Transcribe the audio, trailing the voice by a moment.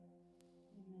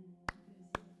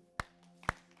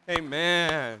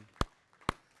Amen.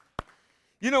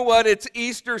 You know what? It's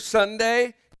Easter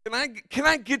Sunday. Can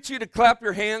I get you to clap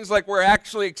your hands like we're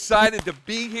actually excited to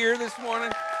be here this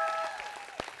morning?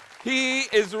 He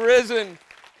is risen.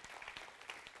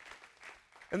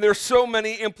 And there's so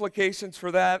many implications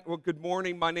for that. Well, good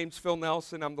morning. My name's Phil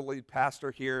Nelson. I'm the lead pastor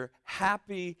here.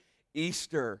 Happy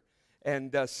Easter.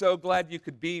 And so glad you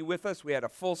could be with us. We had a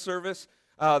full service,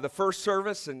 the first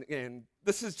service, and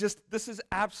this is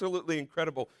absolutely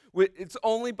incredible. It's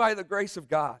only by the grace of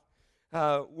God.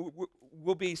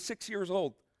 We'll be 6 years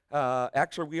old.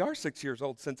 Actually, we are 6 years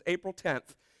old since April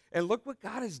 10th. And look what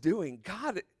God is doing.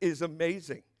 God is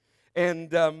amazing.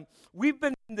 And we've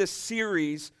been in this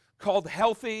series called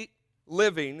Healthy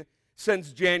Living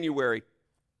since January.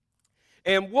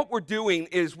 And what we're doing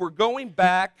is we're going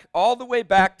back, all the way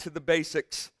back to the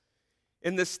basics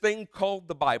in this thing called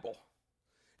the Bible.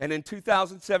 And in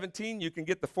 2017, you can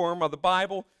get the form of the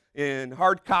Bible in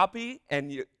hard copy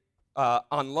and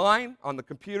online, on the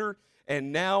computer,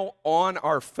 and now on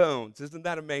our phones. Isn't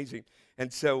that amazing?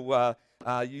 And so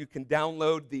you can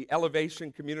download the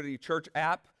Elevation Community Church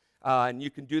app, and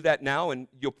you can do that now, and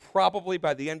you'll probably,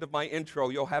 by the end of my intro,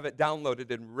 you'll have it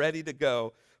downloaded and ready to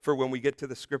go for when we get to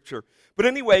the scripture. But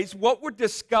anyways, what we're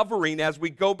discovering as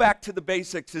we go back to the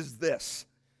basics is this: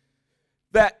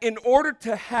 that in order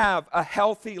to have a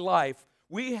healthy life,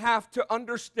 we have to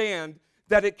understand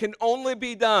that it can only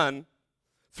be done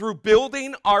through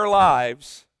building our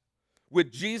lives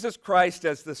with Jesus Christ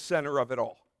as the center of it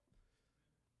all.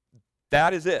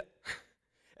 That is it.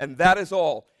 And that is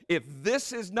all. If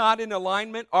this is not in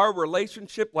alignment, our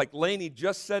relationship, like Lainey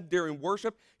just said during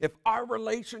worship, if our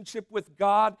relationship with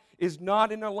God is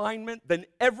not in alignment, then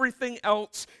everything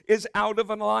else is out of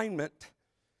alignment.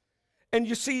 And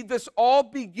you see, this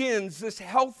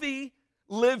healthy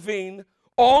living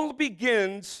all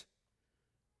begins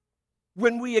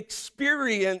when we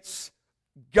experience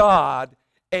God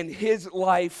and His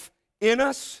life in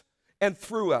us and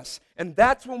through us. And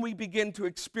that's when we begin to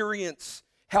experience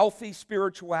healthy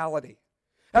spirituality.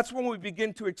 That's when we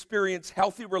begin to experience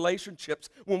healthy relationships,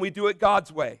 when we do it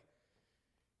God's way.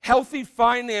 Healthy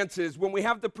finances, when we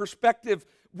have the perspective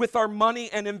with our money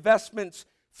and investments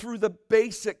through the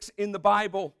basics in the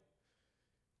Bible.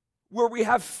 Where we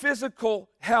have physical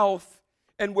health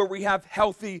and where we have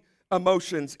healthy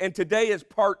emotions. And today is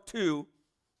part 2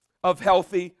 of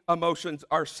Healthy Emotions,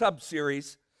 our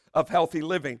sub-series of Healthy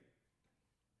Living.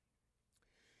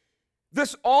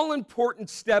 This all-important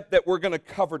step that we're going to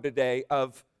cover today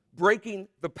of breaking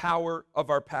the power of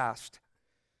our past,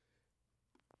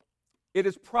 it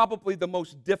is probably the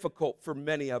most difficult for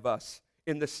many of us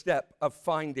in the step of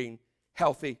finding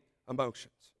healthy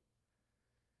emotions.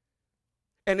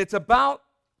 And it's about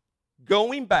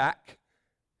going back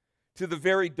to the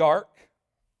very dark,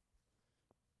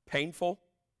 painful,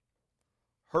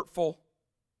 hurtful,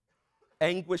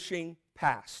 anguishing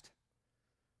past,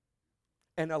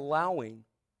 and allowing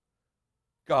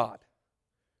God,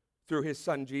 through His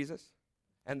Son Jesus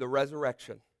and the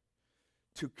resurrection,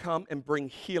 to come and bring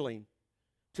healing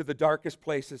to the darkest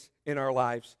places in our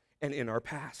lives and in our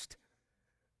past.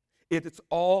 It's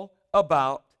all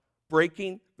about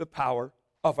breaking the power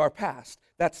of our past.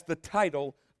 That's the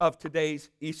title of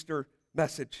today's Easter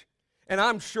message. And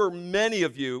I'm sure many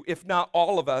of you, if not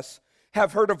all of us,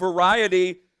 have heard a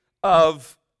variety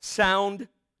of sound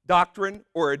doctrine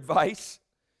or advice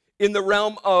in the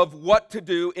realm of what to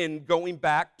do in going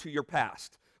back to your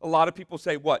past. A lot of people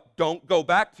say, what? Don't go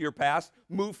back to your past.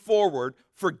 Move forward.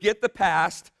 Forget the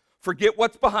past. Forget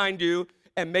what's behind you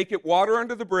and make it water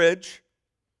under the bridge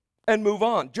and move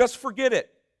on. Just forget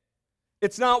it.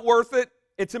 It's not worth it.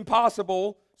 It's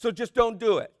impossible. So just don't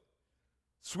do it.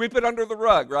 Sweep it under the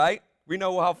rug, right? We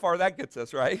know how far that gets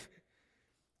us, right?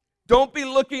 Don't be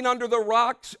looking under the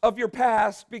rocks of your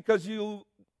past because you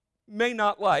may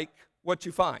not like what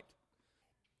you find.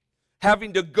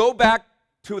 Having to go back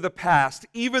to the past,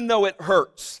 even though it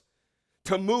hurts,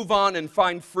 to move on and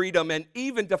find freedom and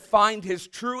even to find His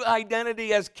true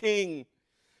identity as King.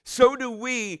 So do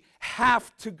we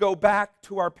have to go back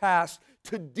to our past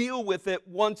to deal with it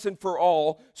once and for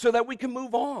all so that we can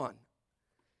move on.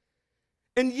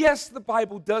 And yes, the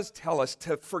Bible does tell us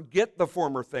to forget the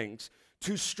former things,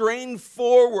 to strain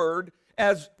forward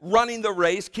as running the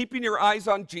race, keeping your eyes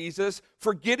on Jesus,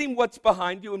 forgetting what's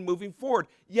behind you and moving forward.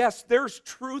 Yes, there's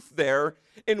truth there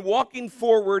in walking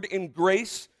forward in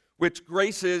grace, which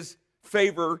grace is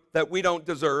favor that we don't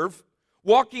deserve.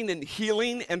 Walking in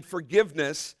healing and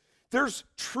forgiveness, there's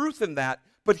truth in that.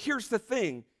 But here's the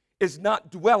thing, is not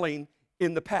dwelling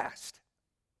in the past.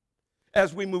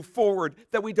 As we move forward,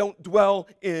 that we don't dwell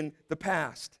in the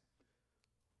past.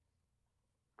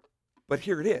 But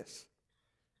here it is.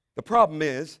 The problem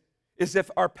is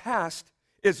if our past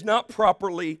is not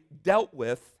properly dealt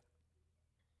with,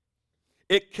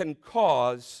 it can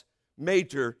cause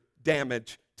major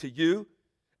damage to you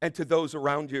and to those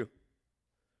around you.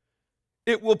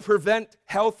 It will prevent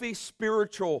healthy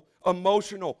spiritual,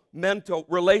 emotional, mental,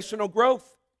 relational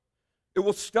growth. It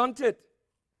will stunt it.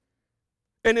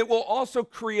 And it will also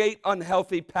create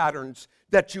unhealthy patterns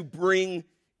that you bring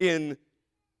in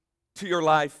to your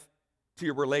life, to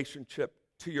your relationship,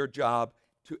 to your job,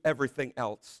 to everything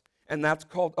else. And that's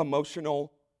called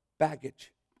emotional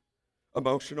baggage.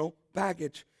 Emotional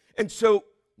baggage. And so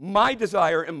my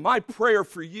desire and my prayer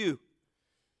for you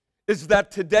is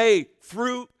that today,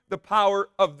 through the power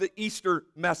of the Easter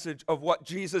message of what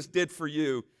Jesus did for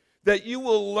you, that you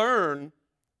will learn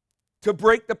to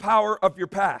break the power of your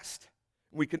past.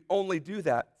 We can only do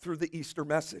that through the Easter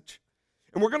message.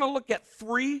 And we're going to look at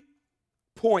 3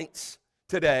 points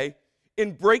today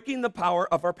in breaking the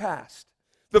power of our past.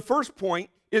 The first point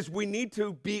is we need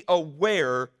to be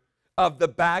aware of the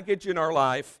baggage in our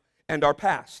life and our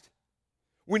past.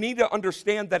 We need to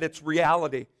understand that it's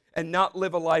reality and not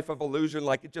live a life of illusion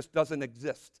like it just doesn't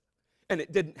exist. And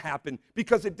it didn't happen,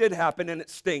 because it did happen, and it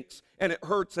stinks, and it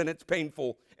hurts, and it's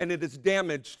painful, and it has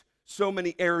damaged so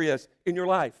many areas in your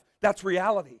life. That's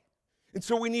reality. And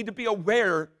so we need to be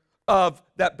aware of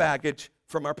that baggage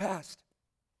from our past.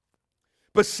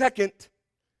 But second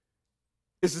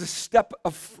is the step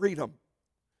of freedom,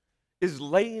 is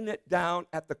laying it down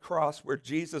at the cross where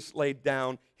Jesus laid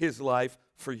down his life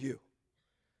for you.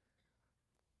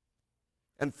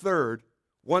 And third,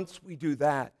 once we do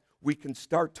that, we can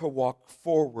start to walk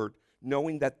forward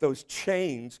knowing that those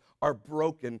chains are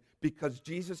broken because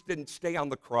Jesus didn't stay on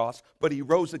the cross, but he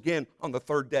rose again on the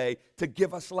 3rd day to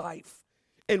give us life.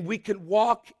 And we can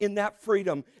walk in that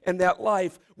freedom and that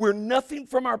life where nothing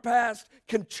from our past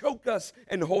can choke us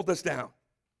and hold us down.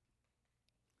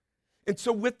 And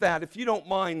so with that, if you don't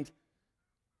mind,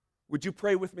 would you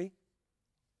pray with me?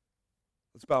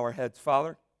 Let's bow our heads.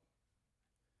 Father,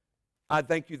 I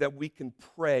thank you that we can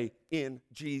pray in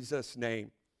Jesus'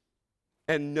 name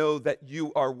and know that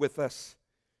you are with us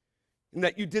and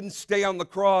that you didn't stay on the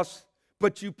cross,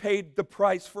 but you paid the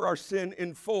price for our sin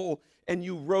in full and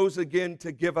you rose again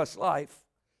to give us life.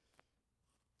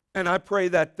 And I pray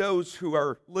that those who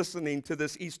are listening to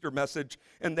this Easter message,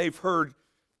 and they've heard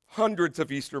hundreds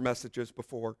of Easter messages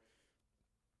before,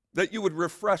 that you would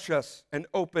refresh us and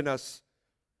open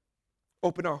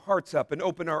our hearts up and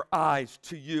open our eyes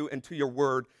to you and to your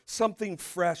word. Something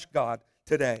fresh, God,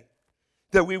 today.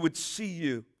 That we would see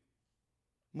you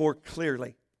more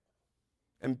clearly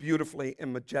and beautifully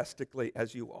and majestically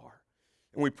as you are.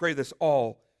 And we pray this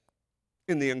all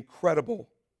in the incredible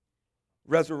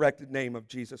resurrected name of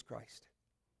Jesus Christ.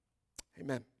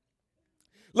 Amen.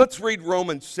 Let's read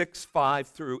Romans 6, 5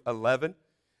 through 11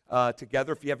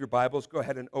 together. If you have your Bibles, go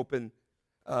ahead and open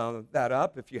that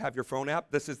up. If you have your phone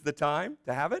app, this is the time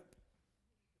to have it.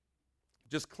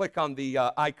 Just click on the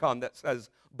icon that says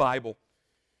Bible.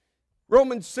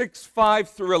 Romans 6, 5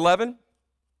 through 11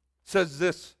 says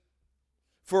this: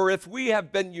 For if we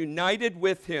have been united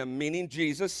with him, meaning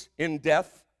Jesus, in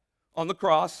death on the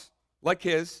cross, like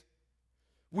his,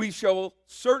 we shall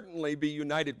certainly be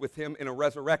united with him in a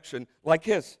resurrection like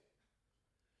his.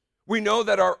 We know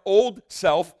that our old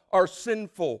self, our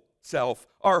sinful self,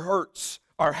 our hurts,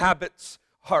 our habits,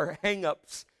 our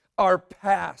hang-ups, our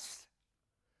past,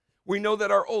 we know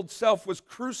that our old self was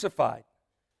crucified.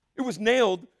 It was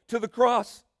nailed to the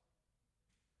cross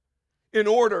in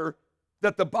order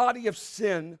that the body of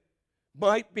sin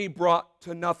might be brought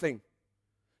to nothing,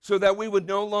 so that we would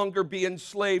no longer be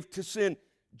enslaved to sin.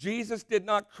 Jesus did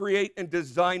not create and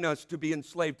design us to be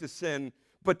enslaved to sin,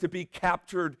 but to be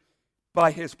captured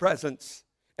by his presence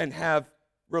and have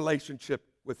relationship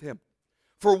with him.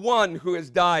 For one who has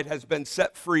died has been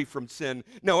set free from sin.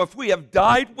 Now, if we have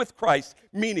died with Christ,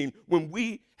 meaning when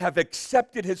we have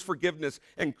accepted his forgiveness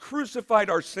and crucified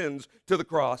our sins to the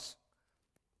cross,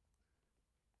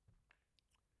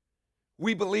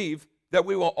 we believe that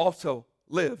we will also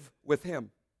live with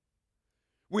him.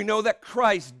 We know that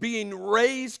Christ, being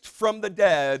raised from the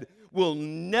dead, will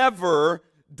never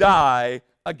die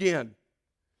again.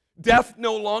 Death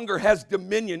no longer has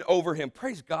dominion over him.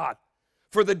 Praise God.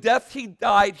 For the death he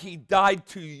died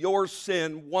to your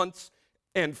sin once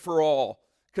and for all.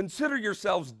 Consider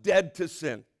yourselves dead to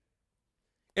sin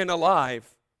and alive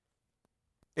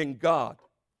in God,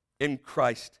 in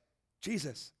Christ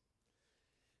Jesus.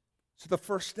 So the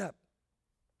first step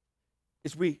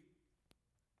is we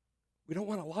don't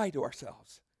want to lie to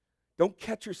ourselves. Don't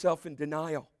catch yourself in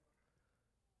denial.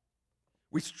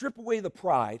 We strip away the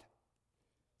pride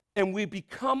and we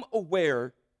become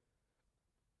aware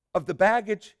of the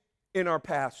baggage in our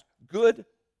past, good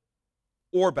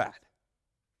or bad.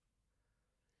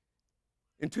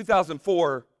 In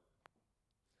 2004,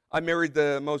 I married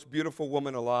the most beautiful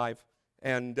woman alive,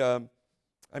 and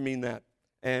I mean that.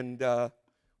 And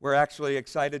we're actually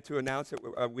excited to announce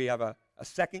that we have a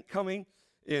second coming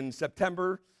in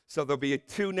September, so there'll be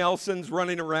 2 Nelsons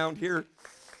running around here.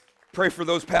 Pray for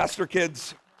those pastor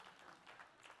kids.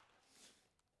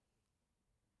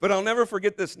 But I'll never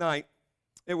forget this night.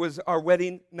 It was our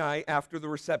wedding night after the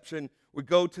reception. We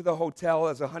go to the hotel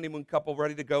as a honeymoon couple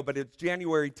ready to go, but it's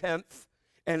January 10th,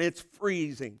 and it's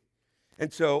freezing.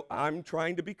 And so I'm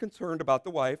trying to be concerned about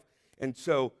the wife, and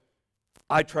so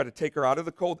I try to take her out of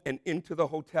the cold and into the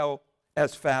hotel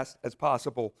as fast as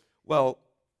possible. Well,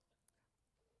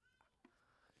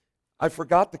 I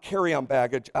forgot the carry-on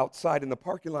baggage outside in the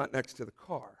parking lot next to the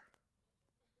car,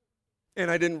 and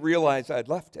I didn't realize I'd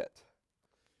left it.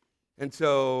 And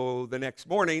so the next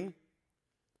morning,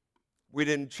 we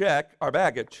didn't check our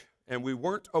baggage, and we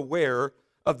weren't aware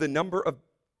of the number of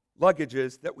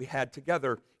luggages that we had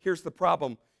together. Here's the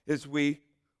problem, is we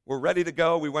were ready to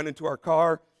go. We went into our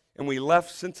car, and we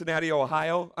left Cincinnati,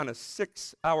 Ohio, on a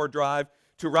 6-hour drive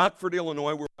to Rockford,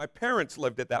 Illinois, where my parents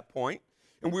lived at that point.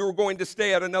 And we were going to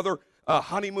stay at another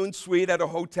honeymoon suite at a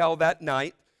hotel that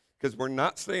night, because we're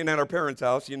not staying at our parents'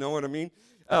 house, you know what I mean?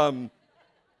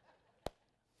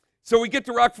 So we get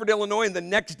to Rockford, Illinois, and the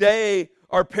next day,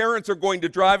 our parents are going to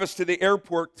drive us to the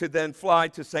airport to then fly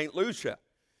to St. Lucia.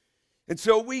 And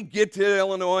so we get to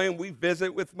Illinois, and we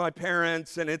visit with my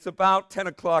parents, and it's about 10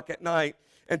 o'clock at night.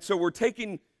 And so we're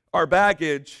taking our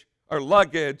baggage, our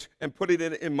luggage, and putting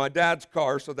it in my dad's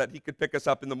car so that he could pick us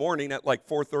up in the morning at like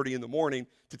 4:30 in the morning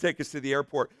to take us to the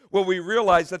airport. Well, we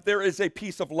realize that there is a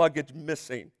piece of luggage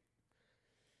missing.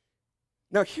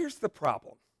 Now, here's the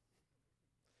problem.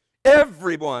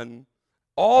 Everyone,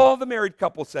 all the married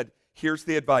couples said, here's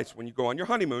the advice. When you go on your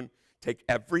honeymoon, take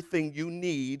everything you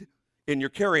need in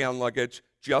your carry-on luggage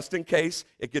just in case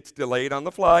it gets delayed on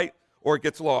the flight or it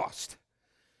gets lost.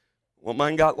 Well,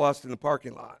 mine got lost in the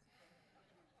parking lot.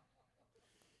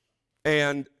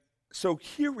 And so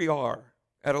here we are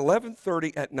at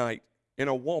 11:30 at night in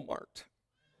a Walmart.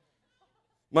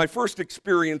 My first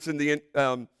experience in the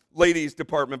ladies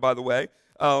department, by the way,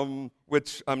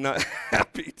 which I'm not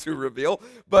happy to reveal.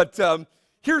 But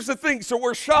here's the thing. So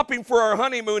we're shopping for our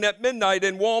honeymoon at midnight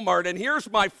in Walmart, and here's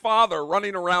my father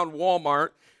running around Walmart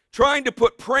trying to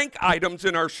put prank items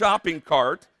in our shopping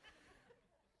cart.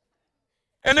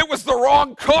 And it was the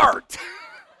wrong cart.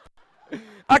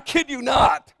 I kid you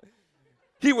not.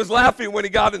 He was laughing when he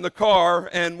got in the car,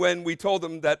 and when we told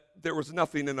him that there was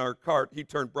nothing in our cart, he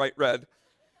turned bright red.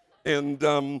 And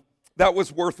that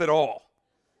was worth it all.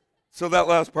 So that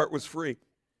last part was free.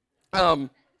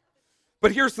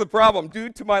 But here's the problem. Due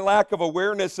to my lack of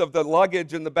awareness of the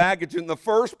luggage and the baggage in the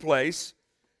first place,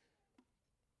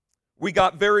 we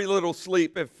got very little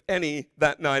sleep, if any,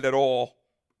 that night at all.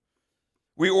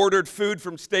 We ordered food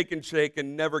from Steak and Shake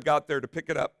and never got there to pick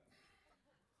it up.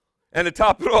 And to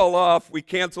top it all off, we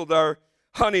canceled our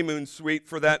honeymoon suite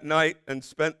for that night and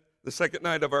spent the second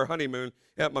night of our honeymoon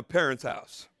at my parents'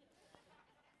 house.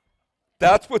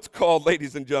 That's what's called,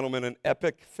 ladies and gentlemen, an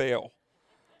epic fail.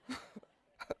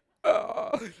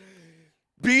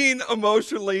 Being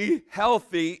emotionally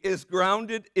healthy is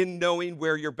grounded in knowing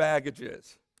where your baggage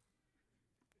is.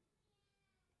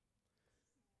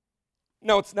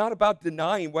 No, it's not about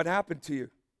denying what happened to you.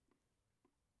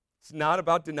 It's not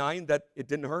about denying that it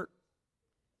didn't hurt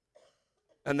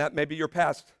and that maybe your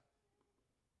past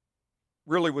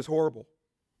really was horrible.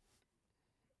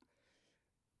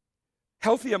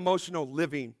 Healthy emotional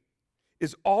living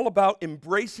is all about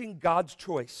embracing God's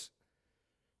choice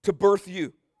to birth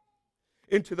you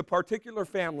into the particular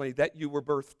family that you were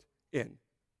birthed in.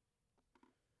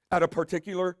 At a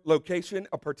particular location,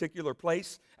 a particular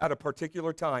place, at a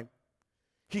particular time.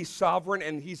 He's sovereign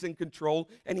and he's in control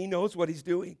and he knows what he's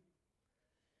doing.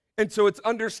 And so it's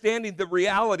understanding the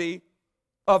reality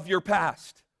of your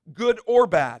past, good or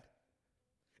bad.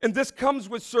 And this comes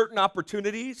with certain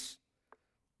opportunities,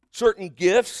 certain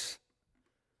gifts,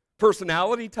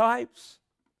 personality types,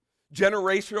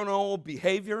 generational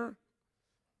behavior,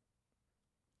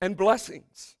 and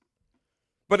blessings.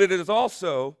 But it is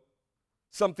also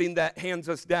something that hands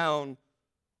us down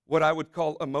what I would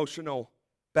call emotional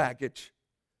baggage.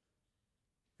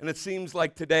 And it seems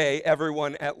like today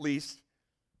everyone at least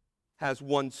has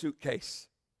one suitcase.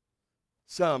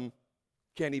 Some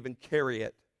can't even carry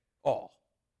it all.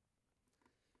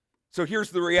 So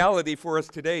here's the reality for us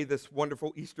today, this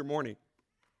wonderful Easter morning.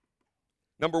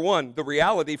 Number one, the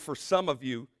reality for some of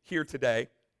you here today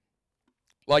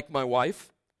like my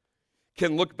wife,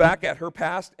 can look back at her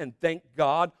past and thank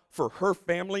God for her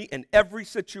family and every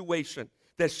situation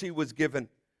that she was given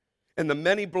and the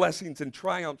many blessings and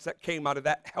triumphs that came out of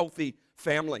that healthy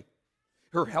family,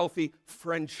 her healthy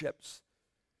friendships,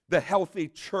 the healthy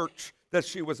church that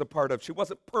she was a part of. She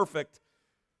wasn't perfect,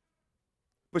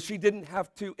 but she didn't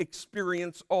have to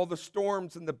experience all the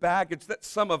storms and the baggage that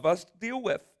some of us deal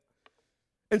with.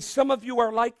 And some of you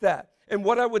are like that. And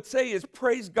what I would say is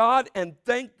praise God and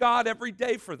thank God every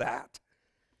day for that.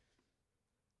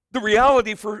 The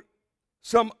reality for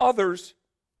some others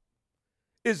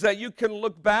is that you can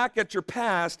look back at your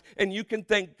past and you can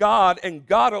thank God and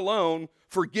God alone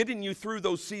for getting you through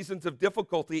those seasons of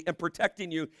difficulty and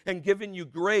protecting you and giving you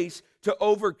grace to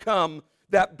overcome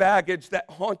that baggage that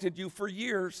haunted you for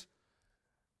years.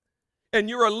 And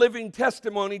you're a living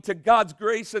testimony to God's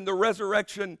grace and the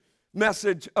resurrection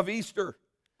message of Easter,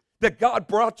 that God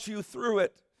brought you through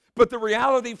it. But the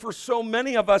reality for so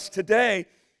many of us today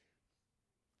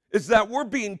is that we're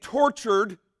being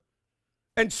tortured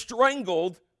and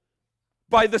strangled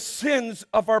by the sins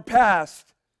of our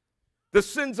past, the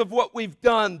sins of what we've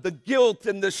done, the guilt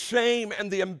and the shame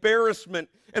and the embarrassment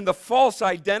and the false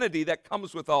identity that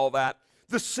comes with all that,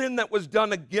 the sin that was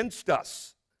done against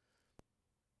us,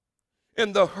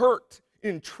 and the hurt,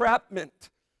 entrapment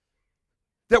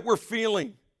that we're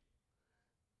feeling,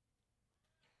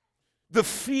 the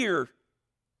fear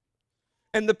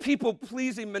and the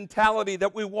people-pleasing mentality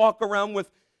that we walk around with.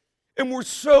 And we're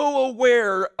so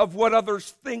aware of what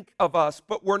others think of us,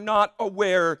 but we're not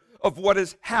aware of what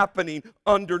is happening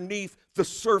underneath the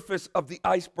surface of the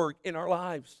iceberg in our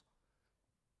lives.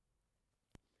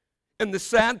 And the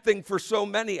sad thing for so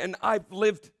many, and I've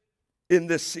lived in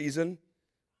this season,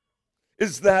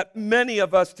 is that many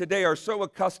of us today are so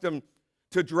accustomed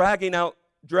to carrying out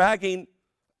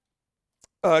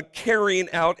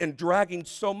and dragging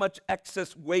so much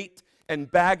excess weight and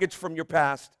baggage from your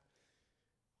past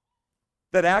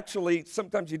that actually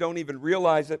sometimes you don't even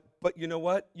realize it, but you know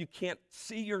what? You can't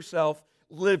see yourself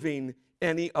living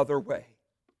any other way.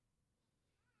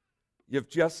 You've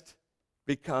just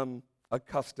become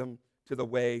accustomed to the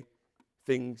way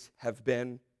things have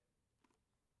been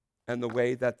and the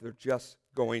way that they're just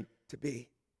going to be.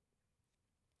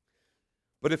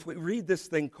 But if we read this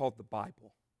thing called the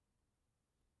Bible,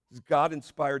 it's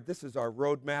God-inspired, this is our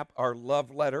roadmap, our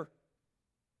love letter.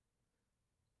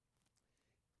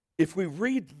 If we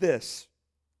read this,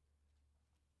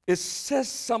 it says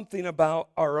something about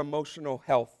our emotional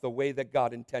health, the way that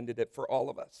God intended it for all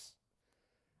of us.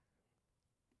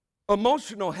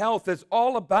 Emotional health is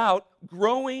all about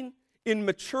growing in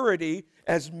maturity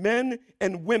as men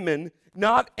and women,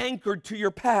 not anchored to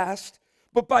your past,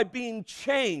 but by being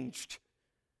changed.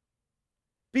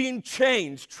 Being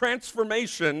changed,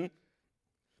 transformation,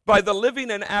 by the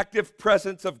living and active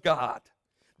presence of God.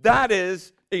 That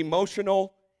is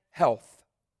emotional health.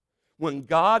 When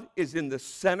God is in the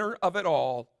center of it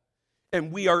all,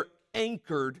 and we are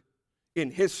anchored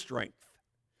in His strength.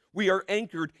 We are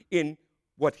anchored in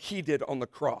what He did on the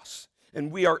cross.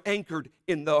 And we are anchored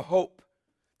in the hope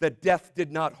that death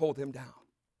did not hold Him down.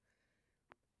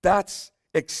 That's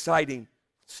exciting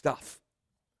stuff.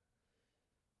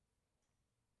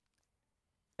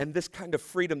 And this kind of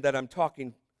freedom that I'm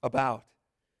talking about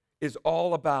is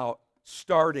all about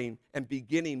starting and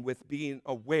beginning with being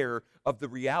aware of the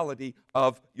reality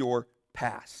of your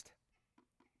past.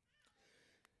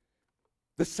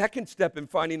 The second step in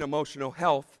finding emotional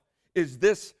health is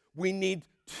this: we need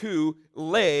to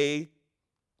lay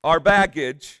our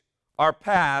baggage, our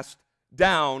past,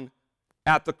 down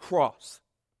at the cross.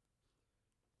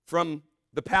 From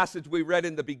the passage we read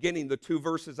in the beginning, the two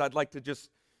verses I'd like to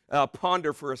just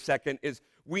ponder for a second is,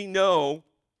 we know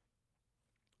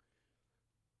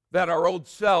that our old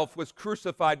self was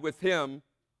crucified with Him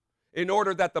in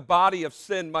order that the body of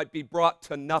sin might be brought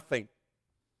to nothing,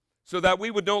 so that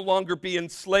we would no longer be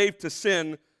enslaved to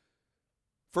sin,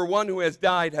 for one who has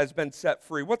died has been set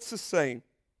free. What's this saying?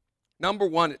 Number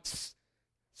one, it's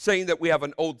saying that we have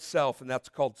an old self, and that's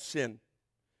called sin.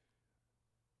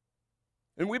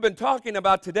 And we've been talking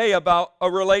about today about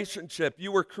a relationship.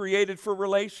 You were created for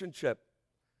relationship.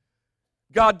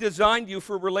 God designed you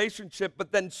for relationship,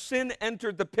 but then sin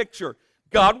entered the picture.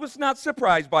 God was not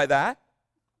surprised by that.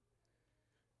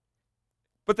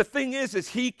 But the thing is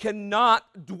He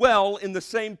cannot dwell in the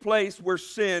same place where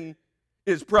sin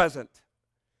is present.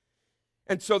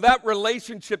 And so that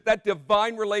relationship, that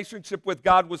divine relationship with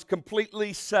God, was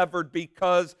completely severed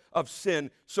because of sin.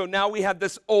 So now we have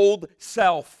this old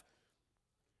self.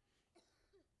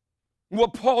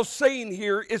 What Paul's saying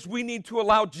here is we need to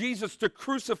allow Jesus to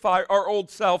crucify our old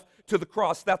self to the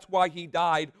cross. That's why he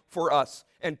died for us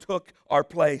and took our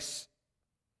place.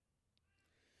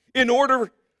 In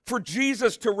order for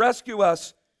Jesus to rescue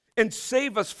us and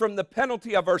save us from the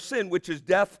penalty of our sin, which is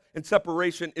death and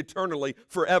separation eternally,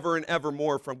 forever and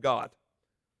evermore from God,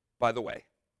 by the way.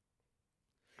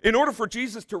 In order for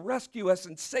Jesus to rescue us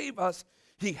and save us,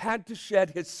 he had to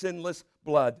shed his sinless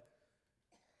blood.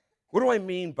 What do I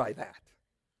mean by that?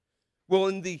 Well,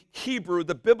 in the Hebrew,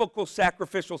 the biblical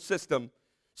sacrificial system,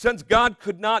 since God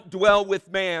could not dwell with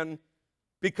man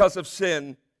because of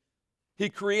sin, he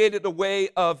created a way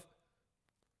of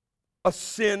a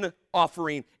sin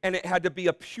offering, and it had to be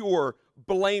a pure,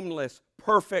 blameless,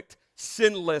 perfect,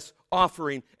 sinless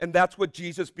offering, and that's what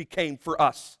Jesus became for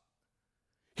us.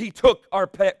 He took our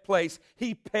place.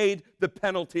 He paid the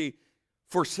penalty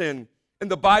for sin. And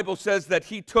the Bible says that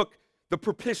he took the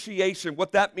propitiation.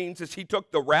 What that means is he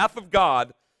took the wrath of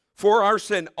God for our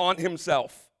sin on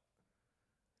himself.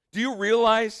 Do you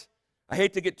realize, I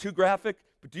hate to get too graphic,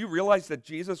 but do you realize that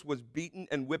Jesus was beaten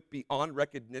and whipped beyond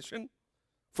recognition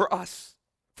for us,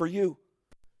 for you?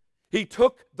 He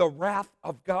took the wrath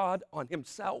of God on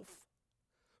himself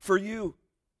for you.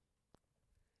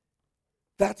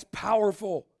 That's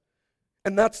powerful.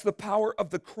 And that's the power of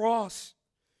the cross.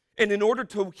 And in order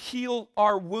to heal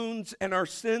our wounds and our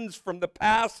sins from the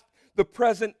past, the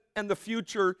present, and the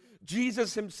future,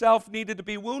 Jesus himself needed to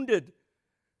be wounded.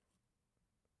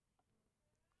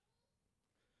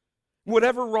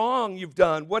 Whatever wrong you've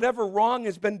done, whatever wrong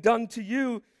has been done to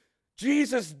you,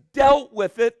 Jesus dealt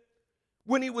with it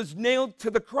when he was nailed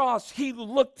to the cross. He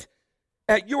looked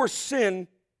at your sin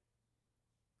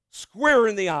square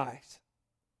in the eyes,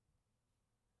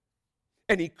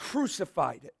 and he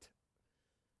crucified it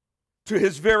to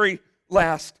his very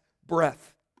last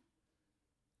breath.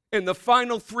 And the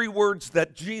final three words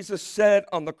that Jesus said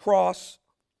on the cross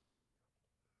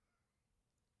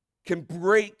can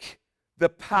break the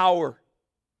power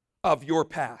of your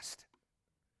past.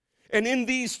 And in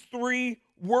these three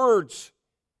words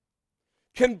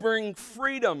can bring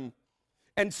freedom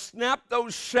and snap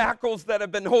those shackles that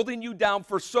have been holding you down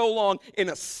for so long in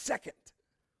a second.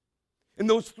 And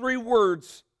those three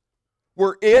words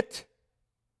were, "It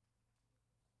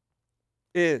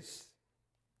is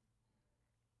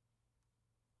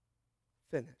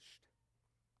finished."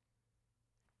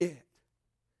 It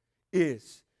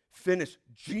is finished.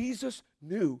 Jesus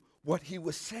knew what he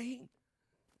was saying.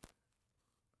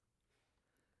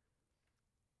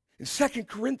 And 2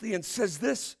 Corinthians says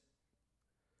this,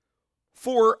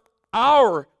 "For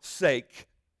our sake,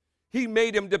 he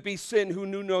made him to be sin who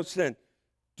knew no sin."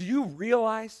 Do you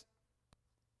realize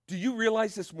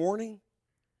this morning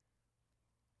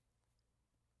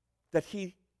that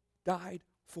he died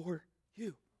for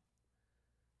you?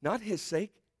 Not his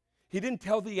sake. He didn't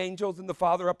tell the angels and the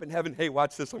Father up in heaven, "Hey,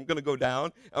 watch this, I'm going to go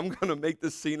down. I'm going to make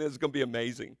this scene, it's going to be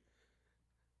amazing."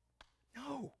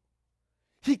 No.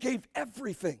 He gave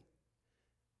everything,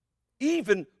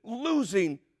 even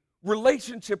losing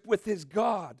relationship with his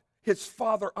God, his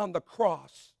Father on the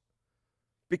cross,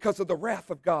 because of the wrath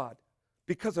of God,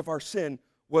 because of our sin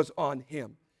was on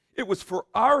him. It was for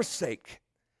our sake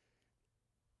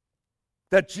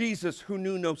that Jesus, who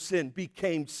knew no sin,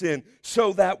 became sin,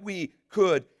 so that we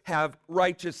could have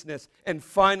righteousness and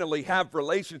finally have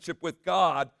relationship with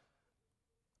God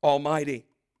Almighty.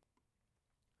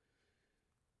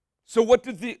 So what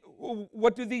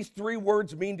do these three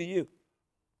words mean to you?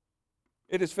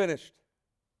 It is finished.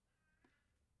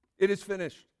 It is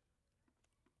finished.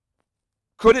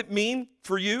 Could it mean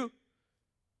for you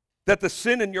that the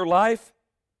sin in your life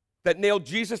that nailed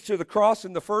Jesus to the cross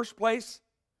in the first place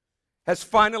has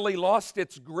finally lost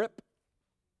its grip?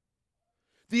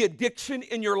 The addiction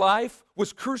in your life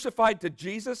was crucified to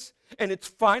Jesus, and it's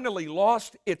finally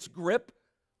lost its grip.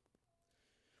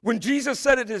 When Jesus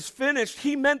said it is finished,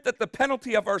 he meant that the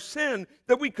penalty of our sin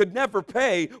that we could never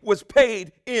pay was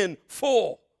paid in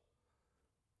full.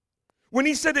 When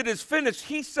he said it is finished,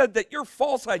 he said that your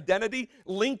false identity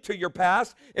linked to your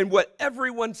past and what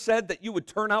everyone said that you would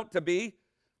turn out to be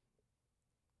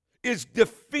is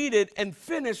defeated and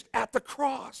finished at the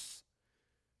cross.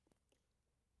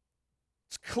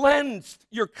 It's cleansed.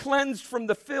 You're cleansed from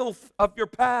the filth of your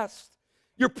past,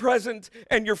 your present,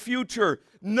 and your future.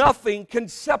 Nothing can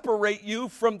separate you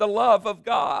from the love of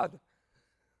God.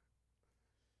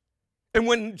 And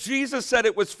when Jesus said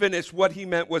it was finished, what he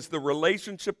meant was the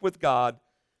relationship with God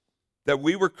that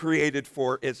we were created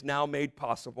for is now made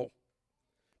possible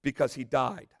because he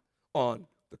died on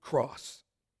the cross.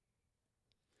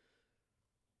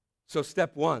 So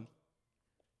step one,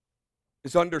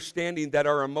 is understanding that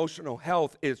our emotional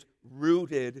health is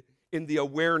rooted in the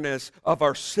awareness of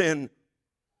our sin.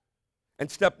 And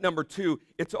step number 2,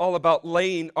 it's all about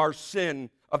laying our sin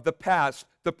of the past,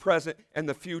 the present, and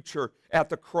the future at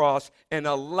the cross and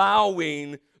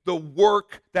allowing the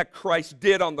work that Christ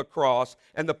did on the cross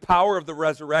and the power of the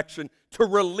resurrection to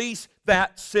release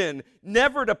that sin,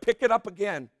 never to pick it up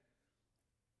again.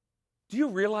 Do you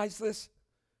realize this?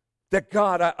 That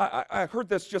God, I heard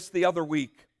this just the other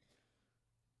week.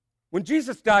 When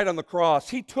Jesus died on the cross,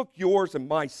 he took yours and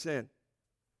my sin,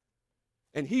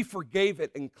 and he forgave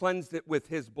it and cleansed it with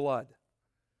his blood.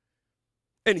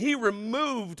 And he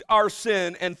removed our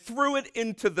sin and threw it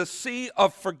into the sea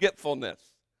of forgetfulness.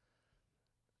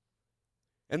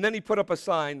 And then he put up a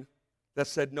sign that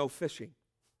said, "No fishing."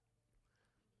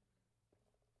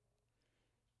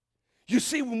 You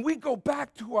see, when we go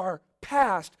back to our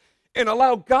past and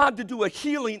allow God to do a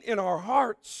healing in our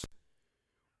hearts,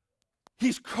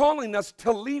 he's calling us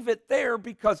to leave it there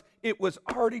because it was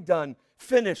already done,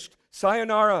 finished.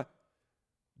 Sayonara,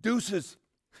 deuces,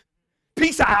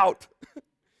 peace out.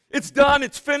 It's done,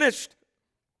 it's finished.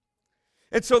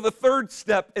 And so the third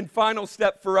step and final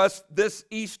step for us this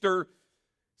Easter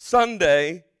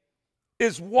Sunday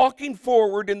is walking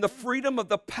forward in the freedom of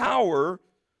the power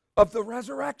of the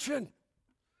resurrection.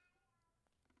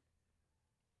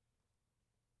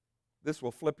 This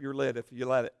will flip your lid if you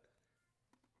let it.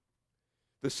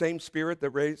 The same Spirit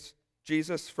that raised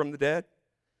Jesus from the dead,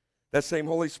 that same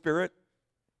Holy Spirit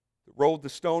that rolled the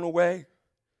stone away,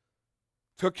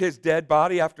 took his dead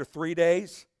body after 3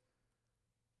 days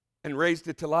and raised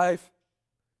it to life,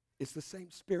 is the same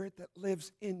Spirit that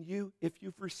lives in you if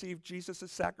you've received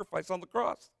Jesus' sacrifice on the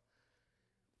cross.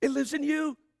 It lives in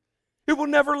you. It will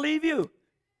never leave you.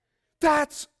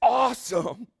 That's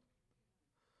awesome.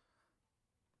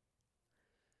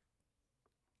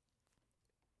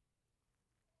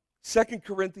 Second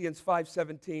Corinthians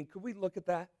 5:17. Could we look at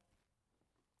that?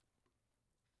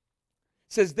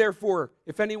 It says, "Therefore,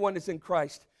 if anyone is in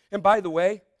Christ," and by the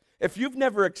way, if you've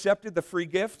never accepted the free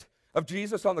gift of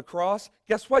Jesus on the cross,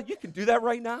 guess what? You can do that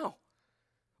right now.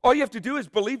 All you have to do is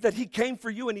believe that he came for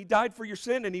you and he died for your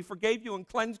sin and he forgave you and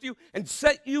cleansed you and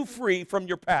set you free from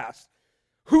your past.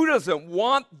 Who doesn't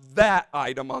want that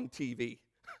item on TV?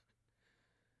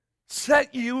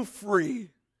 Set you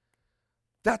free.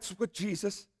 That's what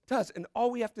Jesus does. And all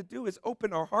we have to do is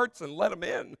open our hearts and let him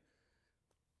in.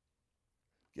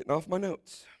 Getting off my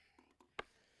notes.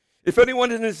 If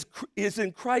anyone is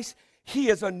in Christ, he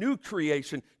is a new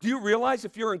creation. Do you realize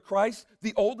if you're in Christ,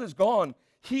 the old is gone?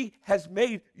 He has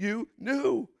made you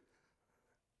new.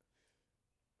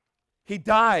 He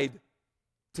died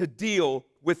to deal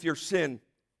with your sin.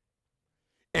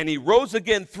 And he rose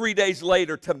again 3 days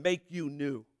later to make you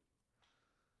new.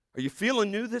 Are you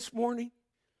feeling new this morning?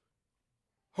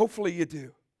 Hopefully you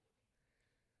do.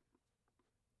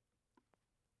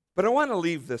 But I want to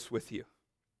leave this with you.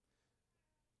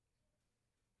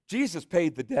 Jesus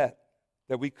paid the debt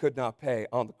that we could not pay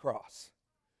on the cross.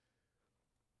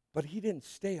 But he didn't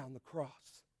stay on the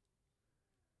cross.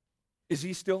 Is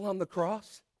he still on the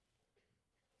cross?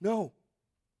 No.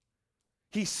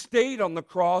 He stayed on the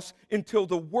cross until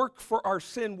the work for our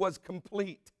sin was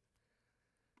complete.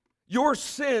 Your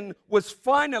sin was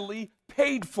finally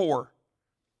paid for.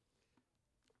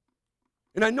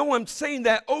 And I know I'm saying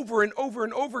that over and over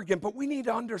and over again, but we need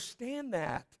to understand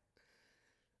that.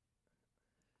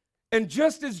 And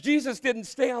just as Jesus didn't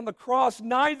stay on the cross,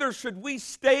 neither should we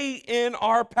stay in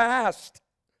our past.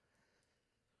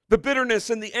 The bitterness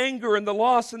and the anger and the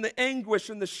loss and the anguish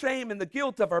and the shame and the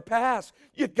guilt of our past,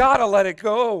 you gotta let it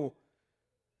go.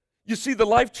 You see, the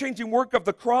life-changing work of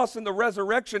the cross and the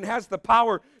resurrection has the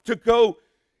power to go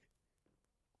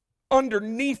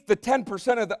underneath the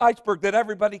 10% of the iceberg that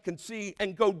everybody can see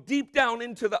and go deep down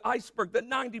into the iceberg, the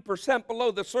 90%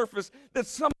 below the surface that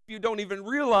some of you don't even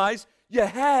realize you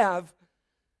have.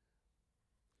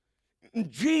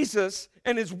 Jesus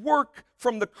and his work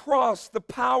from the cross, the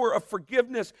power of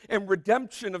forgiveness and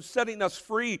redemption of setting us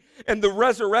free, and the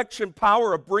resurrection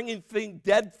power of bringing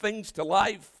dead things to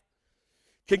life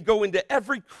can go into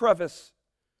every crevice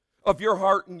of your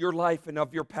heart and your life and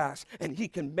of your past, and he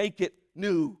can make it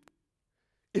new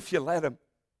if you let him.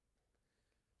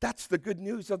 That's the good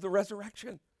news of the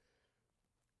resurrection.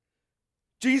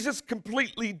 Jesus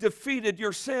completely defeated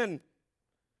your sin.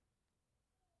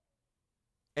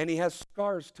 And he has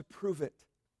scars to prove it.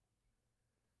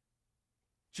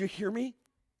 Do you hear me?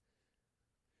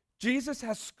 Jesus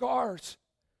has scars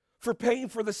for paying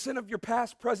for the sin of your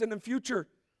past, present, and future.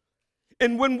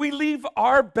 And when we leave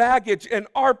our baggage and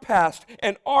our past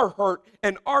and our hurt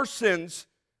and our sins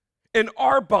in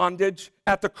our bondage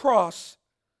at the cross,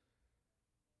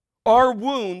 our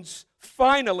wounds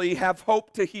finally have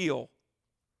hope to heal.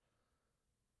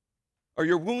 Are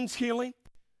your wounds healing?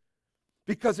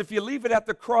 Because if you leave it at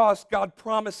the cross, God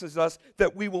promises us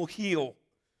that we will heal.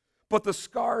 But the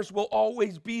scars will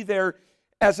always be there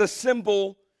as a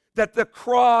symbol that the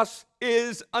cross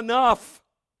is enough.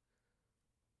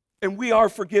 And we are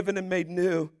forgiven and made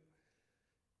new.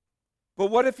 But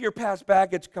what if your past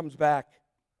baggage comes back?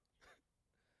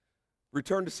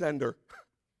 Return to sender.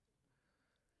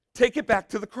 Take it back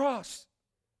to the cross.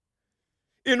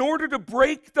 In order to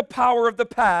break the power of the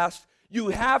past, you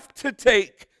have to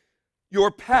take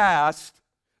your past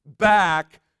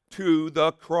back to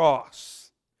the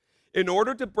cross. In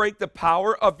order to break the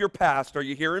power of your past, are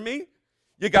you hearing me?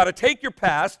 You got to take your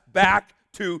past back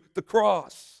to the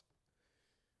cross.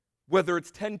 Whether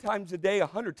it's 10 times a day,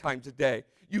 100 times a day,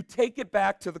 you take it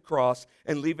back to the cross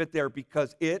and leave it there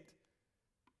because it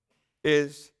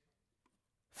is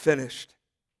finished.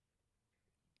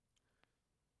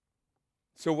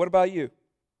 So what about you?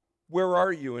 Where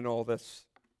are you in all this?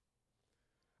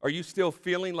 Are you still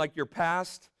feeling like your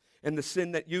past and the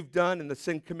sin that you've done and the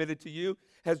sin committed to you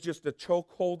has just a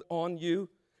chokehold on you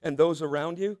and those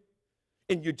around you,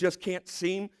 and you just can't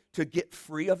seem to get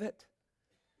free of it?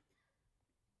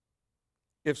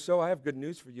 If so, I have good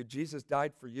news for you. Jesus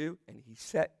died for you, and he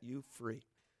set you free.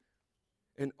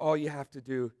 And all you have to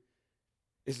do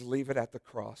is leave it at the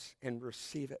cross and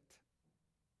receive it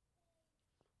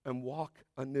and walk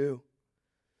anew.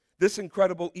 This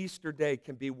incredible Easter day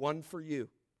can be one for you,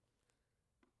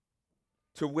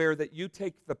 to where that you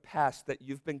take the past that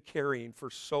you've been carrying for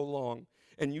so long,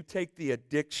 and you take the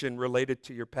addiction related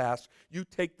to your past. You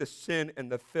take the sin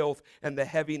and the filth and the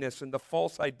heaviness and the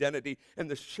false identity and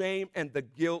the shame and the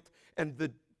guilt and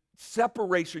the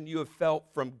separation you have felt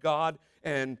from God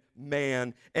and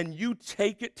man, and you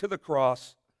take it to the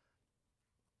cross.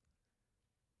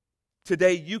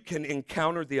 Today, you can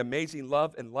encounter the amazing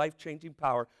love and life-changing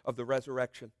power of the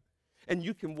resurrection. And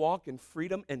you can walk in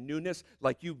freedom and newness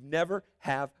like you've never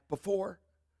have before.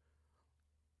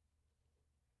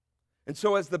 And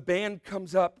so as the band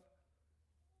comes up,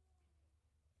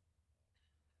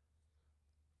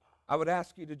 I would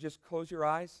ask you to just close your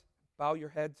eyes, bow your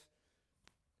heads.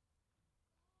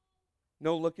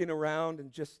 No looking around,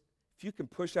 and just, if you can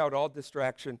push out all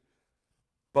distraction,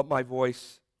 but my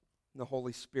voice and the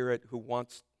Holy Spirit who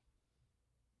wants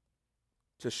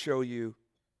to show you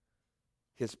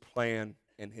his plan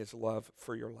and his love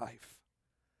for your life.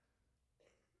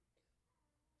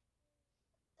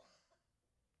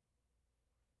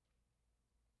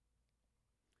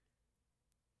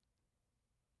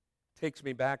 Takes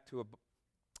me back to a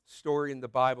story in the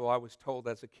Bible I was told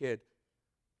as a kid,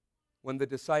 when the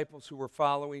disciples who were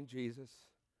following Jesus,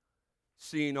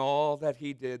 seeing all that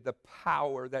he did, the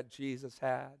power that Jesus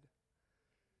had,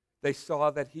 they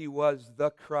saw that he was the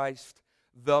Christ,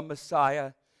 the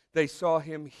Messiah. They saw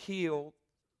him heal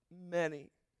many,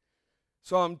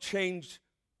 saw him change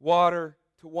water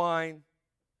to wine,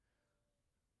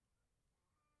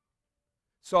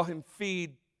 saw him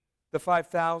feed the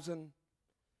 5,000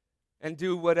 and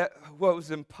do what was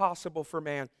impossible for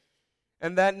man.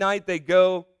 And that night they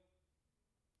go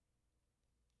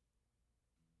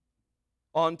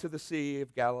onto the Sea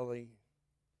of Galilee,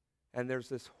 and there's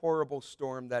this horrible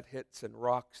storm that hits and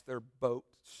rocks their boat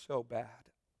so bad.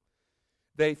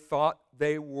 They thought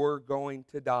they were going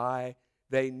to die.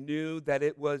 They knew that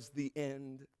it was the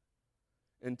end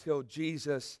until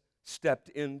Jesus stepped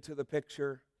into the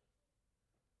picture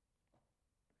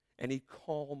and he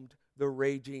calmed the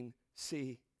raging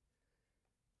sea.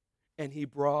 And he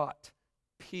brought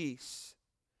peace.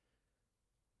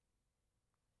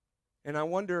 And I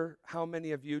wonder how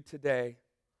many of you today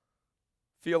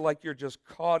feel like you're just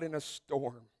caught in a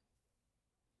storm,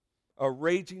 a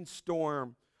raging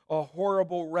storm, a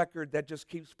horrible record that just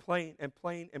keeps playing and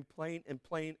playing and playing and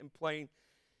playing and playing.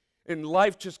 And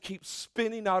life just keeps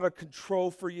spinning out of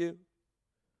control for you.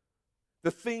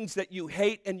 The things that you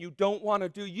hate and you don't want to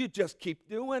do, you just keep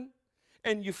doing.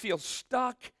 And you feel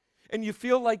stuck. And you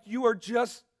feel like you are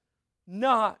just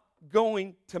not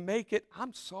going to make it.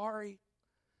 I'm sorry.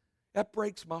 That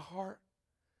breaks my heart.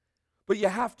 But you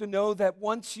have to know that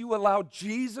once you allow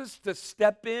Jesus to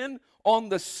step in on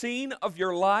the scene of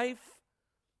your life,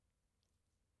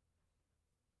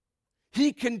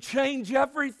 he can change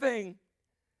everything.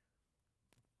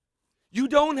 You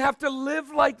don't have to live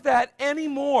like that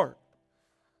anymore.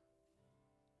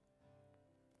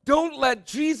 Don't let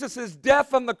Jesus'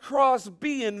 death on the cross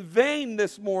be in vain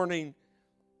this morning.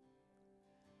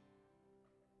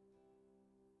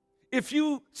 If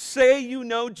you say you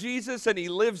know Jesus and he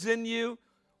lives in you,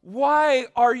 why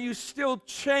are you still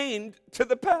chained to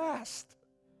the past?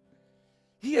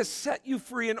 He has set you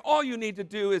free, and all you need to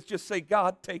do is just say,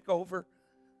 God, take over.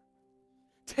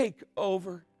 Take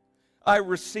over. I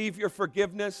receive your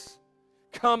forgiveness.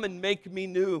 Come and make me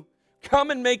new. Come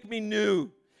and make me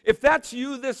new. If that's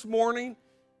you this morning,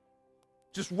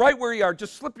 just right where you are,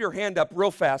 just slip your hand up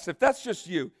real fast. If that's just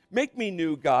you, make me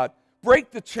new, God.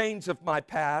 Break the chains of my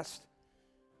past.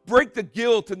 Break the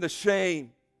guilt and the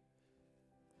shame.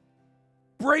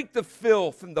 Break the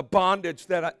filth and the bondage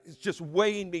that is just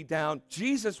weighing me down.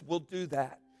 Jesus will do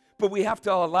that. But we have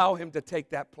to allow him to take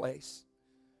that place.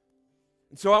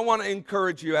 And so I want to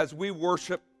encourage you as we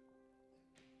worship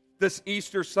this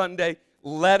Easter Sunday,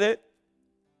 let it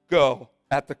go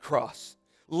at the cross.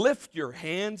 Lift your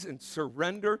hands and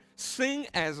surrender. Sing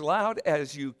as loud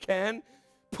as you can.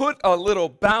 Put a little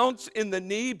bounce in the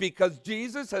knee because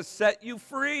Jesus has set you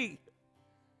free.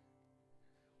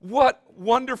 What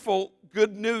wonderful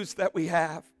good news that we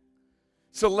have.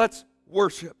 So let's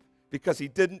worship because he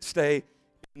didn't stay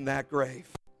in that grave.